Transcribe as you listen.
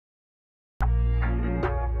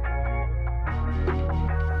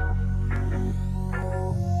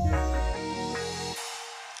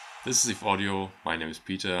This is Eveaudio, my name is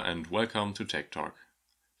Peter and welcome to Tech Talk.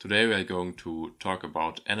 Today we are going to talk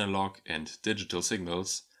about analog and digital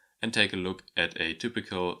signals and take a look at a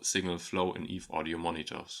typical signal flow in Eveaudio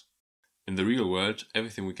monitors. In the real world,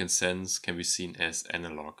 everything we can sense can be seen as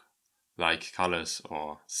analog, like colors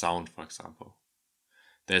or sound for example.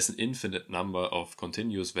 There's an infinite number of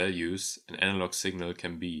continuous values an analog signal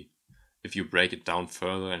can be, if you break it down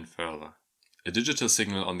further and further. A digital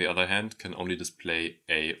signal, on the other hand, can only display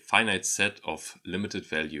a finite set of limited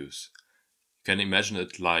values. You can imagine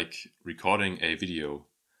it like recording a video.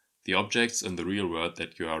 The objects in the real world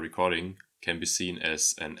that you are recording can be seen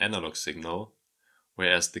as an analog signal,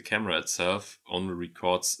 whereas the camera itself only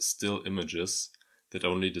records still images that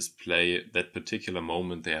only display that particular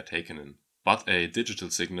moment they are taken in. But a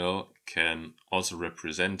digital signal can also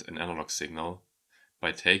represent an analog signal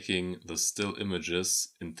by taking the still images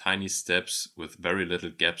in tiny steps with very little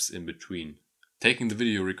gaps in between. Taking the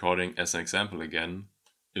video recording as an example again,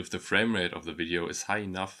 if the frame rate of the video is high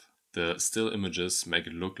enough, the still images make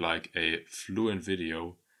it look like a fluent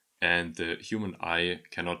video and the human eye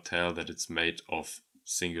cannot tell that it's made of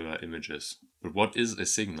singular images. But what is a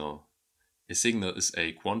signal? A signal is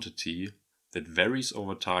a quantity that varies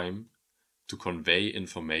over time to convey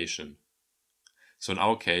information. So in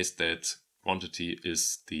our case, that quantity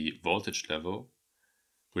is the voltage level,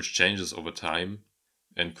 which changes over time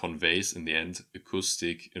and conveys in the end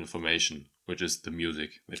acoustic information, which is the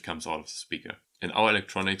music that comes out of the speaker. In our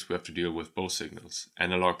electronics, we have to deal with both signals,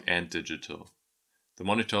 analog and digital. The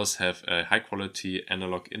monitors have a high quality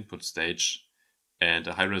analog input stage and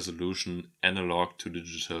a high resolution analog to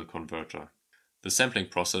digital converter. The sampling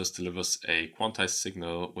process delivers a quantized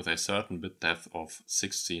signal with a certain bit depth of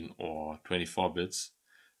 16 or 24 bits,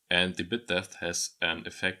 and the bit depth has an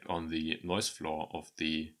effect on the noise floor of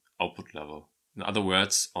the output level. In other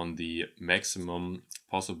words, on the maximum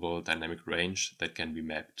possible dynamic range that can be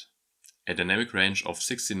mapped. A dynamic range of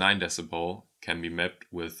 69 decibel can be mapped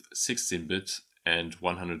with 16-bit and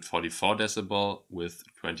 144 decibel with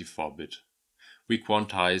 24-bit. We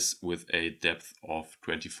quantize with a depth of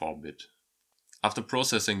 24-bit. After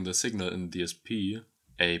processing the signal in DSP,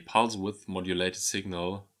 a pulse width modulated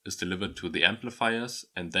signal is delivered to the amplifiers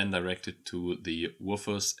and then directed to the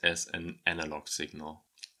woofers as an analog signal.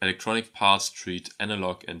 Electronic parts treat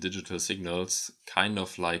analog and digital signals kind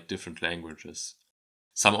of like different languages.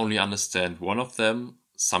 Some only understand one of them,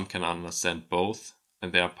 some can understand both,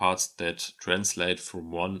 and there are parts that translate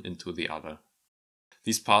from one into the other.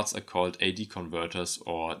 These parts are called AD converters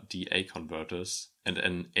or DA converters, and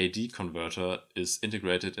an AD converter is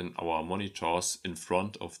integrated in our monitors in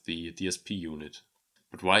front of the DSP unit.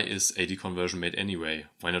 But why is AD conversion made anyway?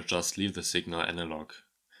 Why not just leave the signal analog?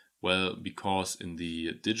 Well, because in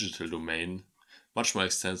the digital domain, much more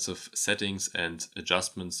extensive settings and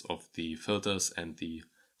adjustments of the filters and the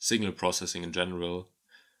signal processing in general,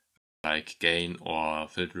 like gain or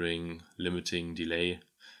filtering, limiting, delay,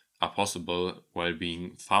 are possible while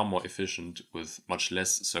being far more efficient with much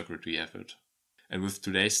less circuitry effort. And with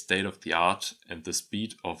today's state of the art and the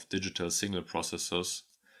speed of digital signal processors,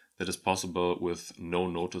 that is possible with no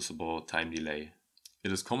noticeable time delay.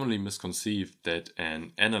 It is commonly misconceived that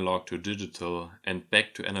an analog to digital and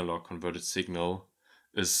back to analog converted signal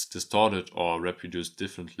is distorted or reproduced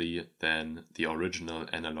differently than the original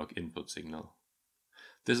analog input signal.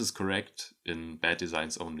 This is correct in bad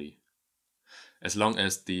designs only. As long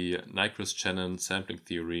as the Nyquist-Shannon sampling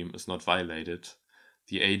theorem is not violated,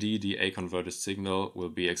 the AD-DA converted signal will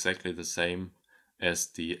be exactly the same as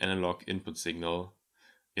the analog input signal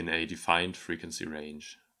in a defined frequency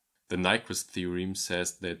range. The Nyquist theorem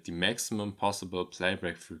says that the maximum possible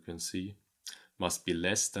playback frequency must be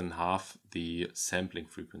less than half the sampling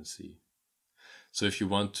frequency. So if you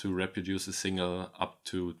want to reproduce a signal up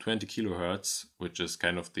to 20 kHz, which is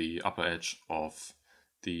kind of the upper edge of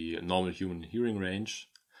the normal human hearing range,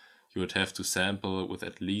 you would have to sample with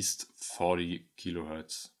at least 40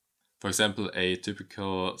 kHz. For example, a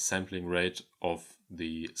typical sampling rate of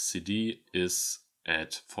the CD is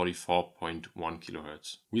at 44.1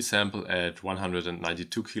 kHz. We sample at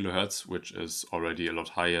 192 kHz, which is already a lot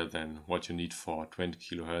higher than what you need for 20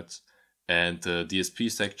 kHz. And the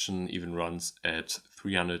DSP section even runs at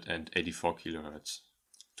 384 kHz.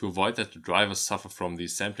 To avoid that the drivers suffer from the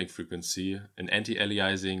sampling frequency, an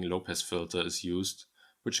anti-aliasing low-pass filter is used,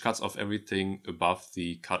 which cuts off everything above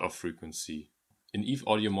the cutoff frequency. In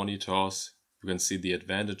Eveaudio monitors, you can see the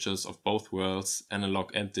advantages of both worlds,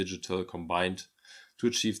 analog and digital, combined to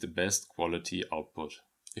achieve the best quality output.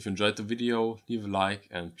 If you enjoyed the video, leave a like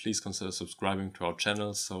and please consider subscribing to our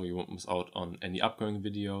channel so you won't miss out on any upcoming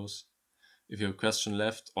videos. If you have a question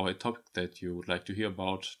left or a topic that you would like to hear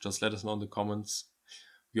about, just let us know in the comments.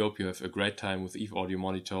 We hope you have a great time with Eveaudio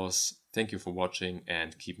monitors. Thank you for watching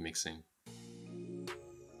and keep mixing.